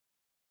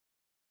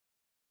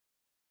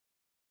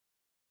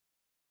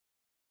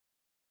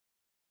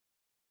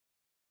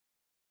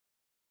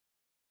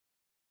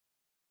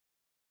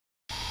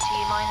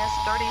minus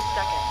 30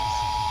 seconds.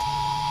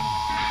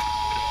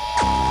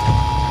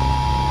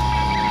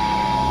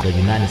 The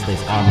United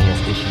States Army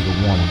has issued a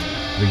warning.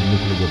 3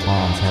 nuclear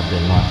bombs have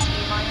been launched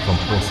from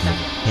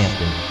Portsmouth,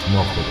 Hampton,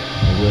 Norfolk,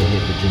 and we'll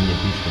hit Virginia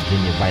Beach,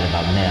 Virginia right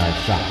about now at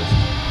Shoppers.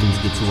 Please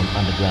get to an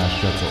underground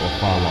shelter or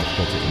firewall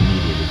shelter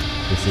immediately.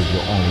 This is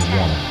your only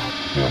warning.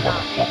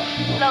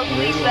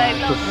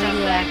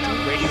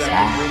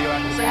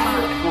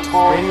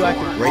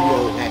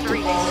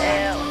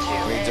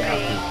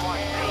 RadioAktiv.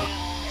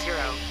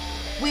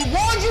 We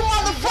warned you,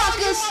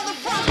 motherfuckers!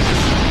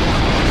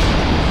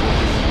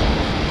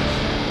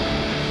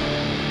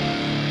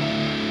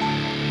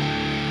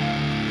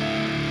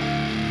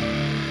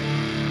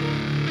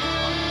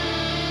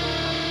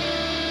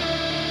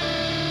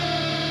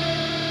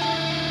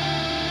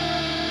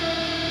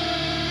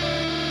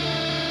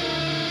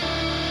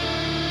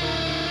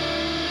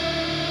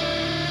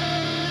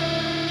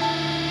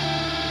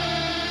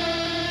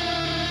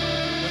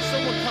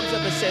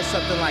 Says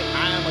something like,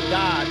 I am a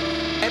god,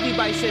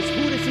 everybody says,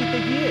 who does he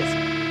think he is?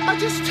 I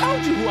just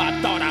told you who I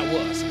thought I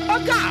was. A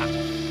god.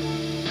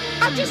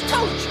 I just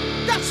told you.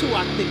 That's who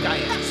I think I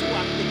am. That's who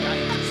I think I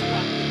am. That's who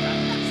I think I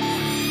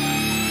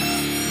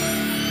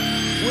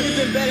am. Would it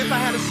have been better if I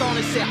had a song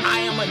that said, I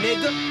am a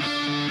nigga?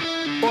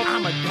 Or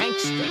I'm a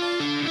gangster?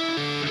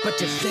 But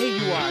to say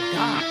you are a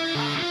god.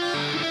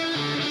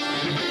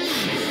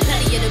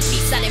 Of the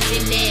beats, I done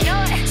been there.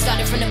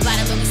 Started from the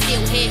bottom and we still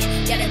here.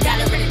 Got $1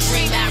 in a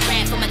dream, I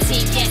ran for my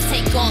team. Gas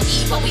tank on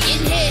E, but we in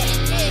here.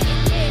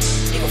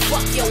 Nigga,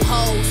 fuck your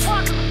hoes.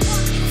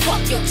 Nigga, fuck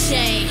your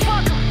chain.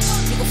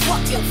 Nigga, fuck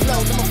your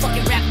flows. I'm a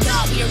fucking rap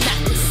god, we are not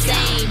the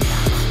same.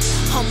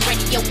 I'm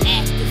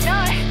radioactive.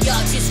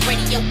 Y'all just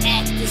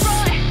radioactive.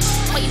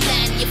 Why you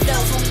lying in your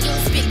flows? Homie, you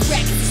don't spit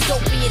crack, cause it's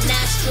dope in your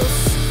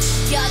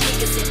nostrils. Y'all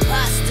niggas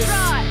imposters.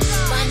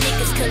 My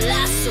niggas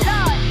colossal.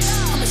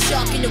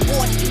 Shark in the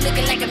water, you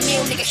looking like a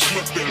meal, nigga.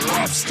 Shrimp and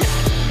lobster.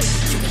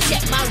 You can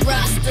check my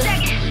roster.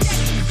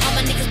 All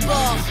my niggas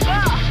ball.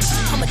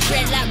 I'm a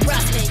dreadlock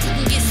roster. You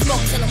can get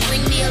smoked till I'm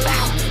ring the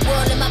alarm.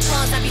 World in my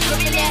palms, I be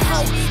flipping that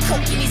hoe.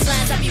 Coke in these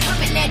lines, I be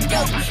ripping that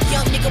dope.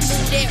 Young nigga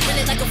move that,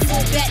 really like a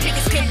fullback.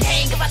 Niggas couldn't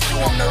hang if I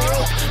threw on the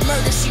rope.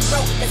 Murder she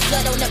wrote, that's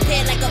blood on the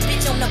pad like a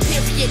bitch on the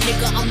period,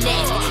 nigga. I'm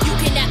nasty. You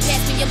cannot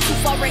pass me, I'm too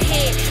far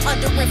ahead.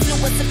 Under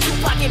influence of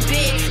Tupac in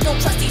bed. Don't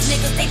trust these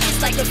niggas, they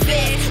just like the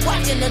Fed.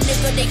 Watching a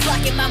nigga, they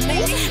clocking my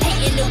moves.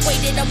 Hating the way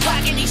that I'm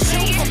rocking these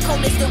shoes. I'm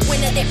cold as the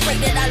winter, they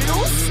pray that I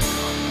lose.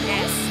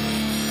 Yes.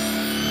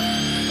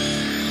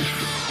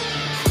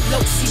 Low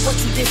see what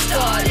you did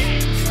started.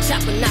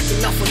 Chopper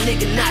knocking off a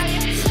nigga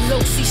knocking. Low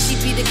see she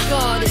be the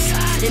goddess.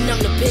 And I'm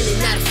the Billy,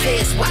 not a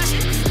fast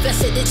watching. Best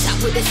at the top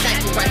with a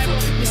sniper rifle.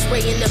 Miss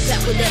Ray in the back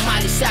with that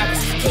Miley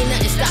Cyrus. Can't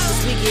nothing stop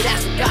us, we get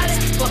after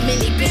goddess. But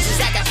many bitches,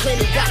 I got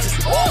plenty gotchas.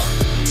 Ooh!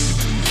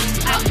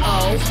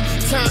 Uh-oh,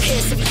 turn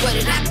heads everywhere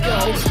that I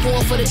go.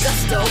 Going for the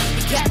gusto,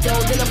 you got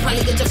dough, then I'm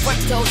probably get your front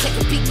door. Take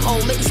a peek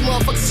hole, make these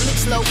motherfuckers slick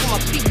slow for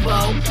my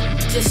people.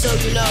 Just so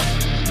you know,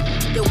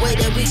 the way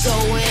that we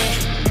going.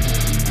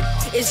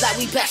 It's like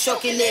we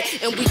backstroking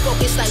it, and we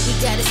focus like we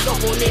got a scope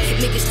on it.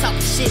 Niggas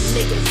talking shit,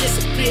 nigga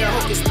disappear.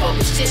 Hocus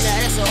pocus shit,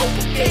 now that's an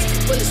open case.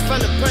 When it's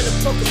front of burner,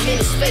 poke him in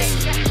his face.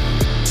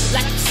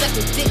 Like a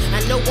second dick,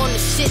 I know on the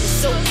shit is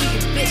so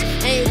weak, bitch.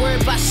 I ain't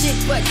worried about shit,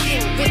 but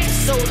getting rich and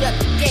sold up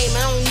the game.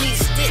 I don't need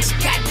a stitch,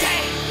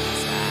 goddamn.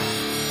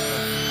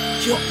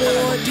 Your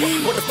boy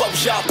D. What the fuck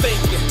was y'all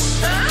thinking?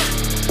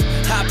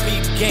 I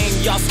beat the game,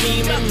 y'all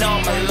scheming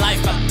all my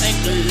life. I thank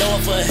the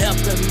Lord for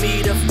helping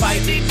me to fight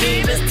these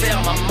demons.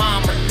 Tell my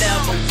mama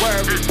never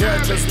worry, girl,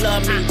 just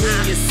love me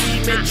when you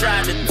see me.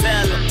 Try to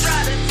tell her,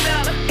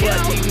 but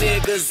these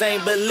niggas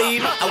ain't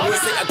believe me. I would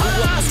say I grew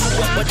up, I screw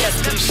up, but that's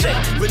cliche.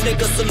 Real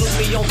niggas salute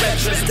me on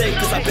Veterans Day,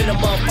 cause I've been a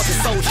motherfucking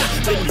soldier.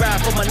 Been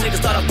riding for my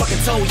niggas, thought I fucking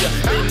told ya.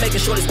 Been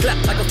making sure this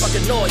clap like a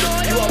fucking lawyer.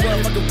 You all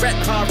motherfucking rap,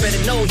 I already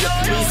know ya.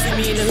 When you see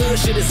me in the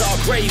hood, shit is all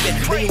crazy. Then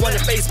you on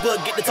the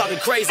Facebook, get to talking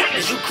crazy.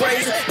 Is you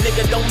crazy?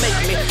 Nigga, don't make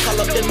me call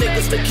up the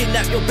niggas to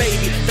kidnap your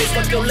baby. Face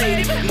fuck your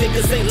lady.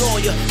 Niggas ain't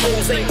lawyer,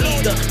 hoes ain't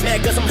either. Mad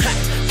cause I'm hot,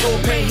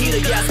 propane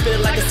heater. Yeah, I spit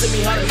it like a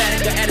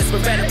semi-automatic. The addicts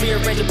sporadic,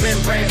 rearrange the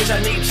membrane. Bitch,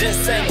 I need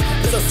ginseng,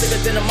 cause I'm sicker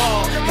than them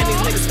all. And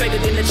these niggas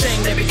faded in the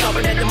chain, they be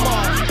covered at the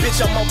mall. Bitch,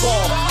 I'm on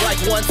ball,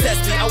 like one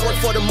test me. I work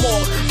for the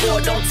morgue,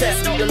 boy, don't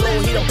test me. The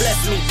Lord, he done bless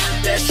me.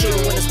 That's true,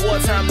 when it's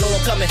wartime, no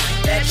one coming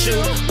at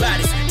you.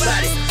 Bodies,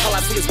 bodies, all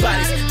I see is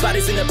bodies.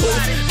 Bodies in the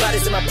booth,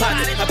 bodies in my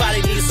pocket. I body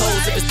these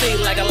hoes if it's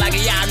still like I like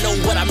it. Yeah, I know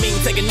what I mean,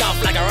 taking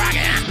off like a rocket.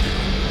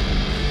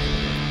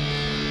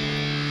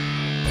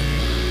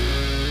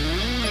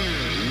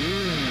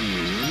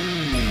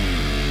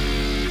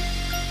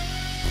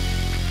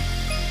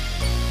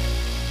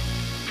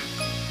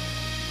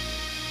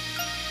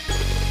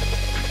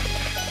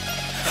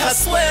 I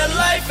swear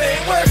life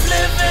ain't worth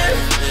living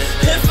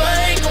if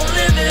I ain't gon'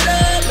 live it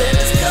up. And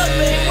this cup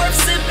ain't worth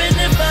sipping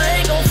if I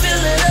ain't gon'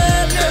 fill it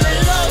up. Girl, it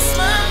lost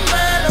my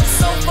mind, I'm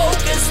so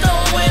focused on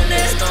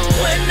winning,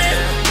 winning,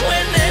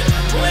 winning,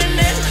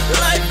 winning.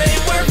 Life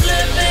ain't worth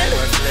living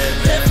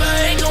if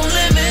I ain't gon'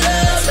 live it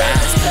up. And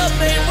this cup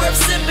ain't worth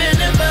sipping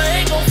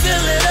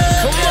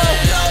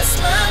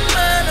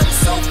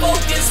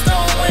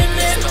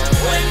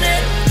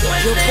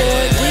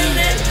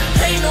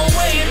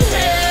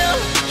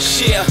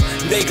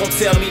gon'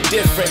 tell me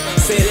different.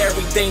 Said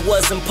everything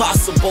was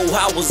impossible,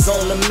 I was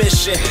on a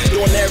mission,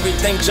 doing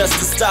everything just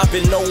to stop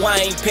it. No,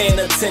 I ain't paying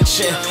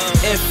attention.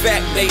 In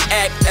fact, they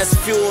act as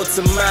fuel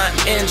to my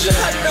engine.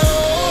 I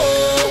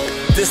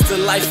know this the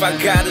life I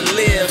gotta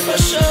live for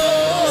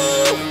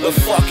sure, but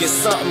fuck it,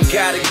 something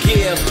gotta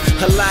give.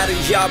 A lot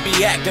of y'all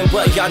be acting,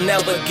 but y'all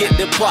never get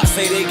the part.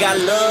 Say they got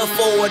love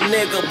for a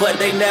nigga, but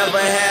they never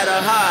had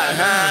a heart,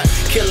 huh?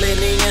 Killing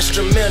the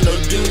instrumental,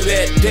 do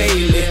that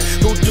daily.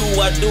 Who do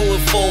I do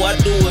it for? I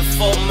do it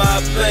for my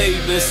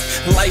babies.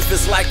 Life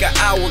is like an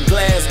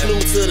hourglass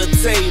glued to the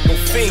table.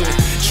 Fiend,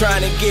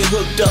 trying to get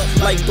hooked up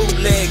like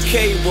bootleg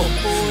cable.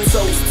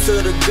 Toast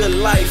to the good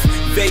life,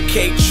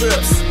 vacate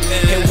trips.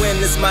 And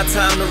when it's my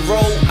time to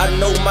roll, I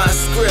know my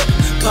script.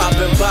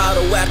 Popping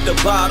bottle after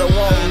bottle,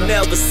 won't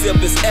never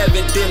sip. It's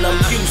evident I'm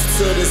used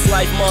to this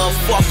life,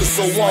 motherfucker,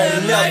 so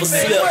won't never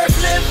slip. Life ain't worth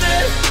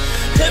living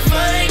if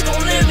I ain't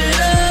gon' live it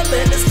up.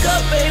 And this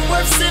cup ain't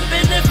worth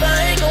sipping if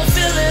I ain't gon'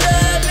 fill it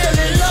up.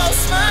 Nearly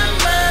lost my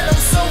mind,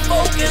 I'm so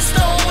focused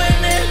on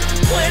winning,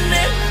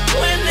 winning,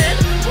 winning,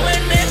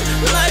 winning.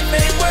 Life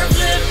ain't worth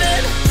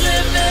living,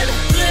 living,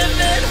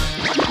 living.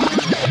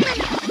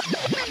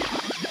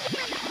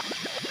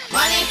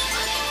 Money,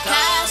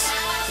 cars,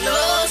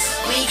 clothes,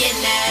 we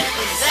getting that.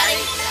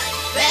 Exotic,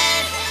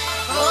 bad,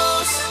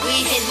 hoes,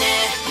 we hitting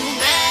that.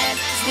 Mad,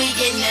 we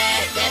getting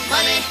that. That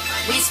money,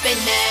 we spend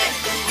that.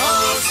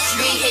 Hoes,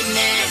 we hitting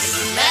that.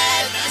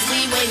 Mad,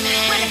 we win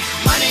that.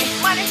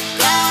 Money,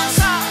 cars,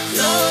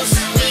 clothes,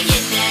 we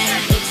getting that.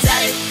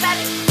 Exotic,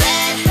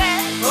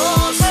 bad,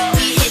 hoes,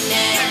 we hitting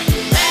that.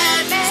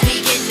 Mad,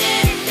 we getting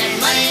that. That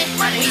money,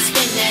 we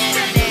spend that.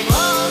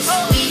 Hoes,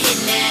 we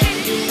hitting that.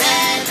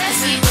 Mad,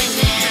 we win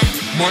that.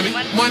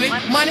 Money.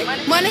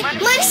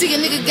 See a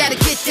nigga gotta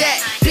get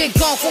that. Been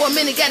gone for a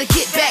minute, gotta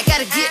get back.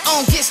 Gotta get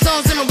on, get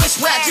stones in the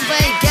wristwatch. If I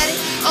ain't got it,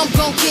 I'm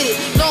gon' get it.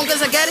 Long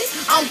as I got it,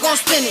 I'm gon'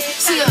 spend it.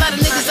 See a lot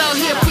of niggas out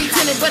here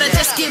pretending, but I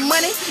just get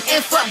money and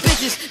fuck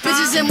bitches.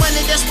 Bitches and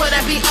money, that's what I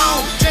be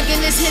on.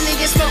 Drinking this Henny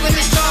and smoking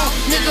this strong.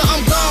 Nigga,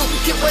 I'm gone,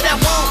 get what I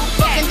want.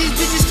 Fucking these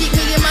bitches keep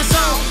me in my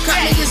zone.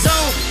 Caught niggas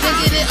on, then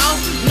get it off.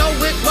 No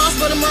Rick Ross,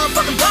 but a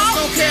motherfucking boss.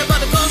 Don't care about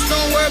the cost,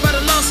 don't worry about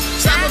the loss.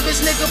 Stop a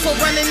bitch nigga for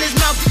running his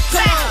mouth.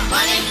 Come on.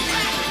 Money,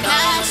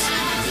 cars,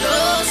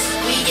 clothes,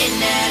 we getting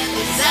that.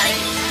 Exotic,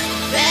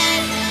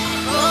 bad,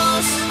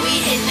 hoes, we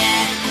hitting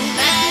that.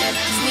 Mad,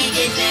 we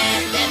getting that.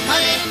 That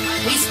money,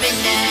 we spend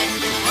that.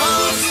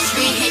 Hoes,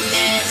 we hitting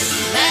that.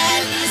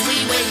 Mad, we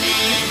win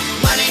that.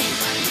 Money,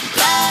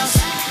 cars,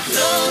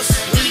 clothes,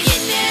 we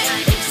getting that.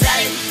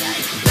 Exotic,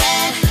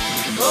 bad,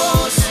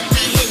 hoes,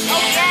 we hitting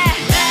that.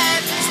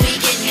 Mad, we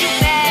getting that.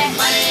 That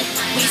money,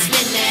 we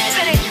spend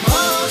that.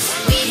 Hoes,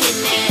 we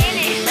hitting that.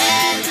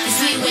 Mad,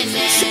 we win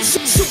that.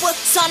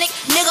 Supersonic,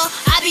 nigga,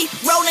 I be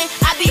rolling,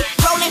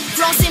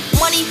 flossing,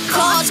 money,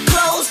 cars,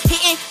 clothes,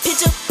 hitting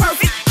picture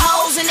perfect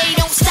hoes, and they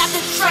don't stop to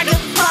try to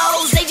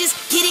pose. They just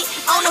get it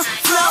on the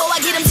flow.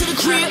 I get them to the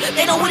crib,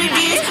 they know what it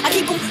is. I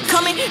keep them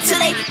coming till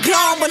they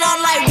gone, but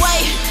I'm like,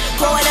 wait,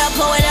 pour it up.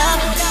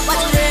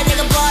 Watch a real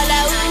nigga ball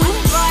out,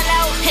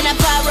 and I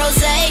buy rose.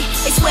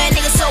 They swear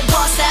niggas so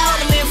bossed out.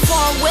 I'm in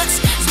foreign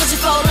whips, switching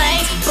 4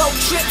 lanes, boat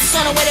trips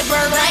on the way to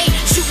burn rain.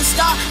 Shooting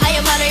star, I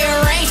am out of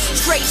your range.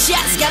 Straight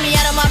shots got me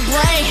out of my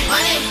brain.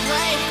 Money,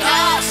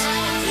 cars,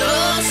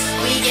 clothes,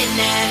 we getting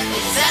that.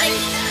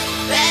 Exotic,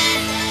 bad,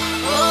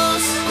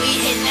 hoes, we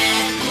hitting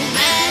that.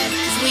 Mad,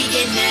 we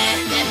getting that.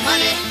 That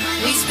money,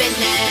 we spend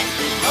that.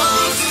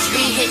 Hoes,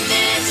 we hitting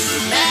that.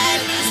 Mad,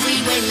 we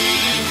win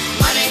that.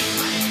 Money,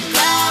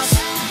 cars,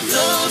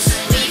 clothes,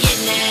 we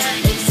getting that.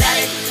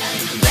 Exotic,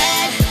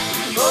 bad,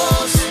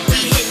 hoes, we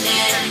hitting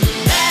that.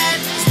 Mad,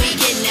 we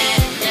getting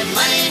that. That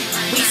money,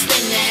 we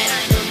spend that.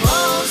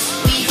 Hoes,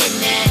 we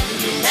hitting that.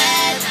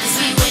 Mad,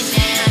 we win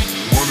that.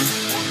 Money,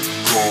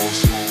 cars,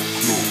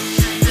 clothes.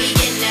 We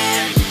getting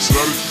that.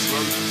 Exotic,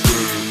 bad,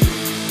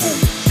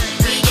 hoes.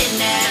 We getting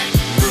that.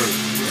 Mad,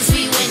 'Cause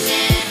we win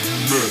that.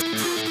 mad.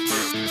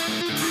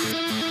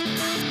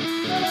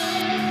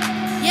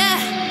 Yeah.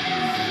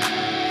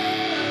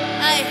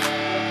 Hey,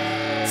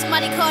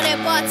 somebody call that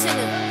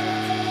bartender.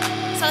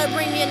 Tell her to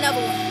bring me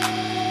another one.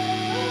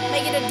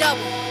 Make it a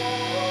double.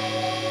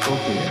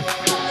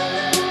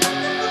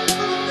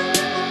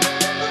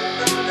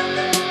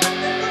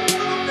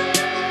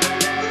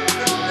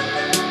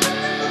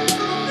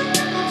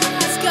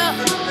 Let's go.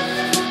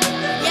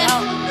 Yeah.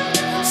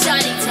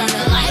 Shawty, turn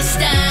the lights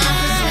down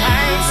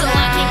so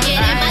I can get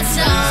in my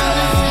zone.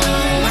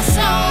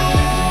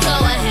 Go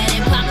ahead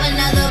and pop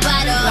another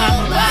bottle.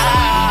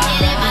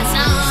 Get in my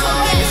zone.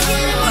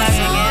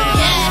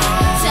 Yeah.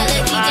 Tell the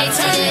DJ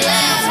turn it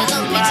loud. Tell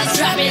them bitches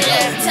drop it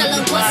low. Tell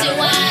them pussy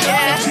wide.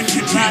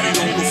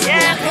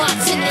 Black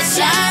walks in the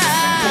shot.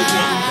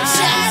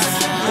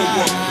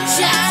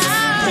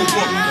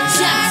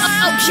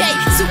 Okay,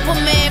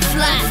 Superman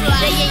fly.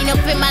 They ain't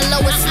up in my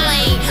lowest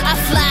lane. I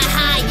fly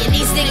high and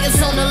these niggas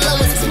on the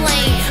lowest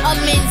plane.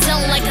 I'm in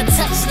zone like a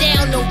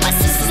touchdown. No,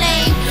 what's his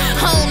name?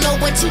 I don't know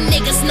what you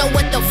niggas know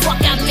what the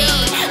fuck I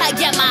mean. I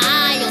got my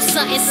eye on something.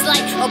 something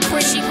slight, a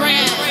pretty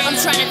brown. I'm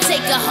trying to take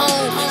her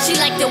home, she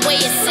like the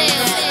way it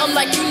sounds. I'm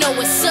like, you know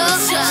what's up?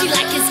 She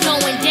like it's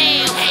going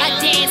down. I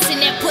dance in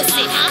that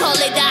pussy, call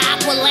it the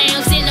Aqua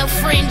Lounge. And a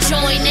friend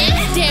join it,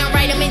 damn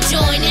right I'm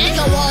enjoying it.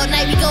 Go all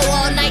night, we go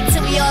all night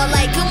till we all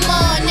like, come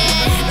on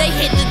now. They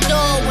hit the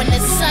door when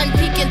the sun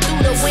peeking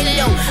through the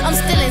window. I'm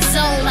still in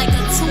zone like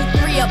a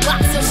 2-3, a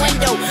boxing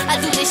window. I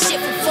do this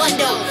shit for fun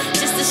though,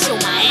 just to show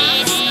my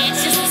ass,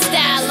 just to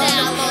style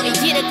on and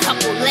get a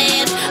couple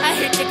laughs. I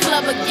hit the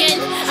club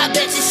again, I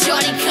bet you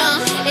shorty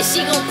come, and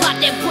she gon' pop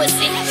that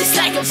pussy just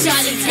like I'm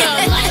Charlie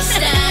Come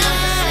lifestyle,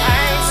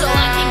 so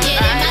I can get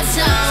in my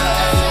zone.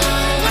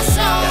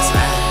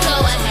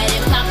 Go ahead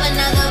and pop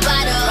another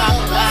bottle.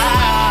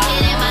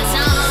 Get in my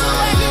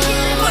zone.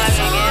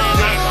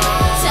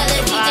 Tell the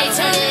DJ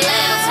turn it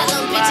loud. Tell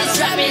them bitches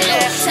drop it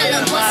low. Tell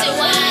them pussy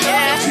wide.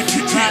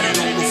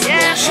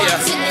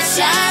 Walks in the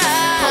shot.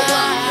 Pull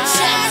up,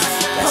 shots.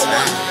 Pull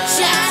up,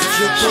 shots.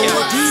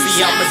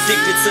 See, I'm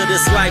addicted to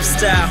this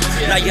lifestyle.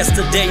 Not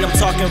yesterday, I'm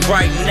talking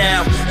right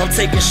now. I'm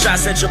taking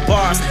shots at your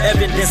bars,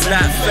 evidence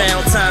not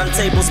found.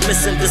 Timetables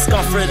missing,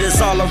 discomfort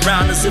is all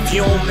around us. If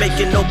you don't make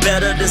it no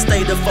better, then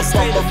stay the fuck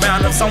from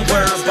around us. I'm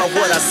worried about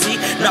what I see,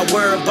 not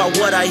worried about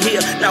what I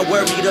hear. Not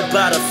worried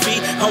about a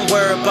fee, I'm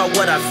worried about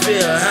what I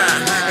feel,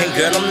 huh? And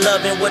girl, I'm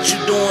loving what you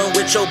doing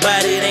with your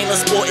body. It ain't a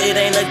sport, it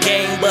ain't a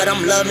game, but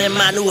I'm loving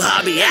my new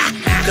hobby,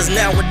 Cause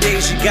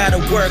nowadays you gotta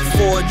work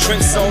for it.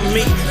 Drinks on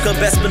me, cause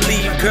best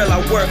believe, girl,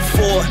 I work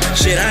for it.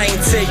 Shit, I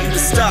ain't tell you to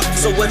stop,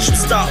 so what you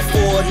stop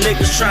for?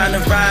 Niggas trying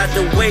to ride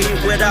the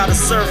wave without a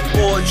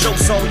surfboard.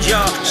 Jokes on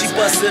y'all, she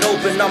busted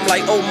open, I'm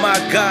like, oh my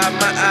God,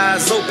 my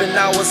eyes open.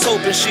 I was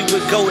hoping she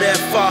would go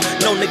that far.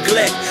 No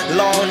neglect,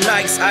 long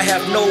nights, I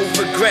have no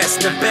regrets.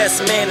 The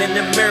best man in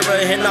the mirror,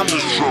 and I'm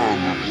just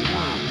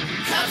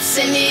Cups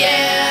in the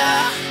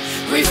air,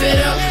 refill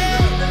them,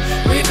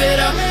 refill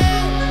them,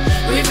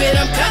 refill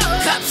them.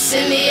 Cups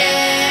in the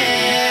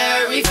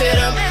air, refill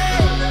them,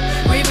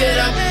 refill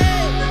them,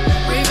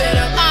 refill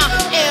them.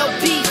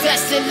 LB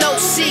vest and low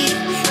C,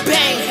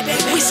 bang,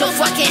 we so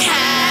fucking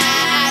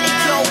high, they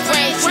go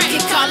range. You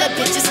can call it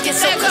bitches, get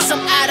so cause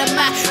I'm out of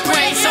my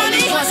brains.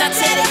 Only ones I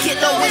tell to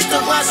get low is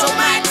the ones on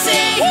my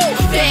team.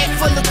 Bag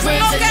full of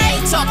greens and they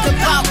ain't talking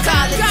about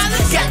college.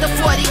 Got the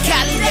 40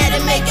 cali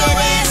that'll make that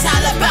ass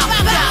holler about.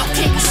 Bow,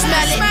 can you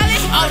smell it?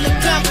 All the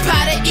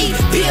gunpowder eat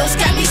bills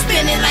got me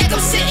spinning like I'm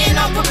sitting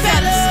on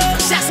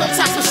propellers. Shots on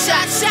top of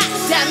shots,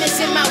 diamonds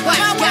in my watch.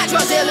 Got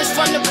drug dealers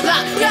from the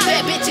block, got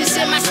bad bitches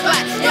in my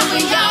spot, and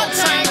we all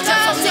turned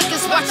up. So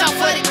niggas watch out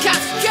for the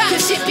cops,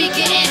 cause shit be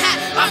getting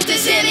hot off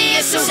this Henny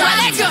and some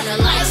rock. The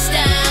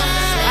lifestyle,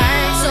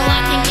 so I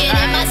can get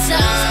in my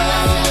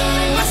zone.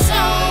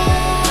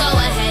 Go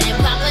ahead and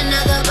pop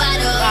another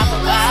bottle.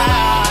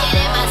 Get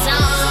in my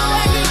zone.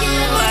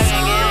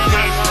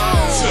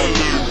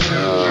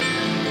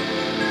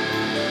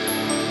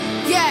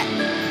 Yeah,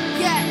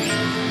 yeah,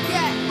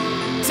 yeah.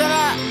 Turn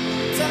up,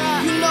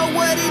 you know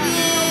what it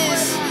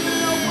is.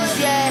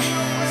 Yeah,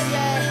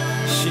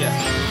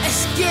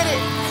 let's get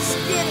it, let's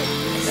get it.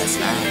 That's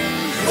right.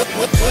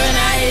 When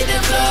I hit the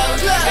club,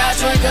 got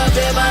drink up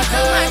in my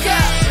cup.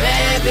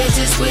 Bad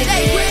bitches with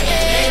me,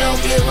 they don't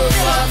give a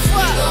fuck.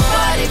 We gon'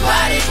 party,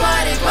 party,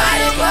 party,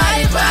 party,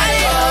 party, party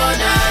all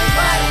night.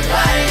 Party,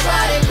 party,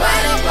 party,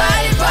 party,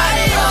 party,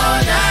 party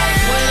all night.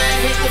 When I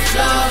hit the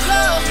floor,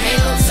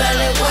 ain't no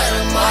telling what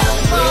I'm on.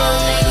 Real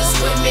niggas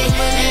with me,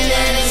 and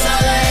that is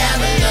all I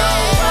ever know.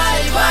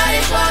 Party,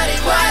 party, party,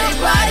 party,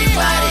 party,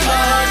 party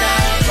all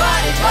night.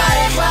 Party,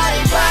 party,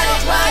 party, party,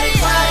 party,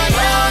 party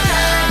all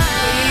night.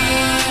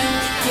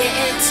 We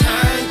getting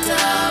turned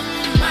up,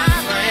 my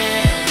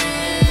friend.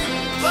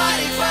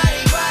 Party,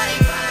 party, party,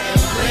 party,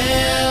 and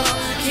we'll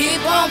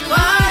keep on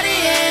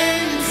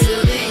partying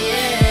till the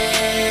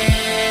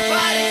end.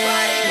 Party,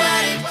 party,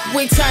 party, party.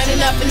 We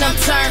turning up and I'm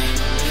turned.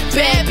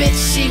 Bad bitch,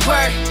 she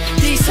work.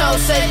 These hoes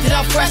say that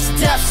I'm fresh to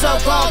death, so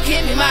gon'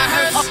 give me my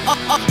hurts.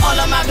 All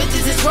of my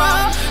bitches is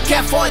raw,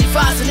 got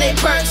 45s in they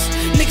purse.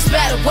 Niggas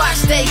better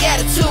watch they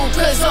attitude,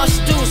 cause all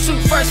she do is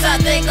shoot first. I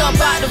think I'm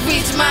about to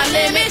reach my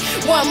limit.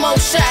 One more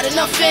shot and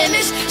I'm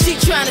finished. She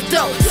tryna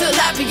dope till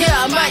I be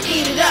I might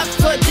eat it up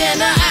for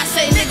dinner. I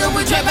say, nigga,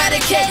 we drink by the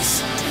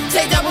case.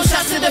 Take double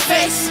shots to the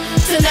face.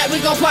 Tonight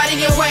we gon' party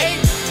and wait,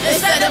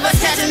 instead of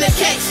us catching the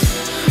case.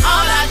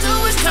 All I do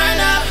is turn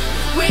up.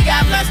 We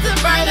got blunts to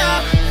burn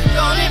up.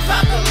 Gonna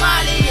pop a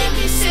molly and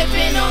be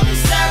sipping on the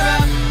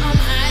syrup. I'm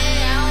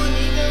high, I don't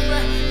even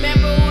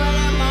remember what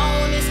I'm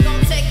on. It's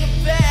gonna take a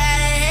bit out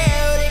of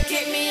hell to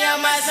kick me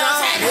out my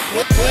zone.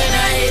 When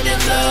I hit the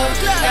club,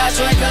 got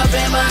drink up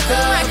in my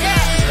cup.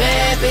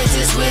 Bad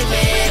bitches with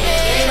me,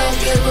 they don't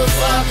give a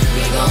fuck.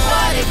 We gon'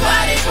 party,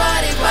 party,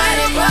 party,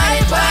 party,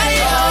 party, party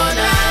all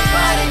night.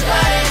 Party,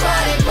 party,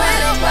 party,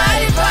 party,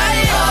 party,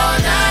 party all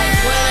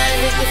night. When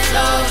I hit the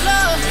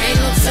floor, ain't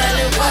no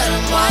telling what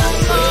I'm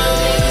on. Real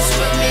niggas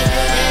with me,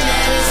 and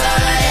that is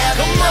all I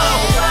ever know.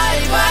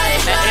 Party, party,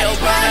 party,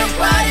 party,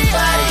 party,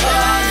 party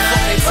all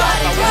night.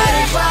 Party,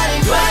 party, party,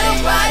 party,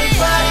 party,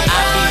 party. I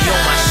be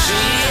on my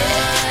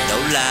shit, no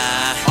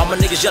lie. All my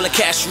niggas niggas yelling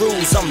cash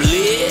rules, I'm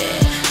lit.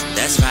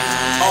 That's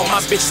right. All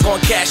my bitches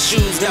gon' cash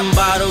shoes, them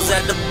bottles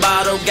at the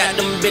bottle. Got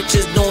them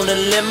bitches doing a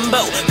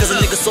limbo. Cause a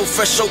nigga so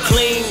fresh, so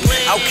clean.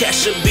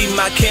 Outcast should be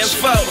my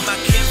kinfolk.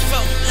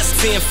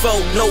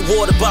 10-4, no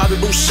water, Bobby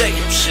Boucher.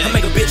 I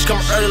make a bitch come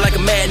early like a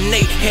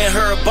matinee. Hand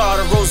her a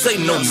bottle of rosé.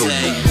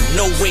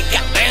 No way,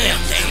 goddamn.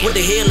 What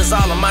the hell is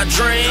all of my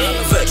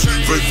dreams?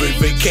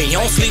 Can't you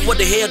don't sleep, what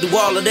the hell do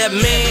all of that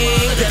mean?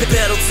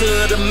 Pedal to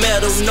the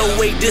metal, no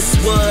way, this is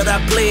what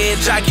I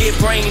pledge. I get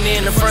brain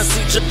in the front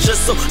seat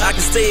just so I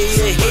can stay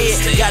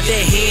ahead. Got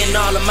that hand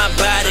all of my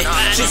body.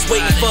 Just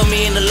waiting for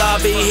me in the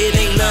lobby, it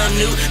ain't nothing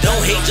new.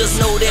 Don't hate, just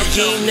know that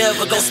you ain't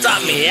never gon'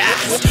 stop me.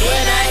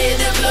 When I hit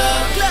the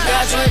club,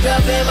 got drunk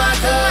up in my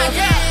cup.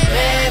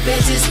 Bad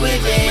bitches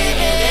with me,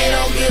 and they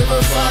don't give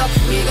a fuck.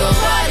 We gon'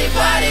 party,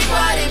 party, party.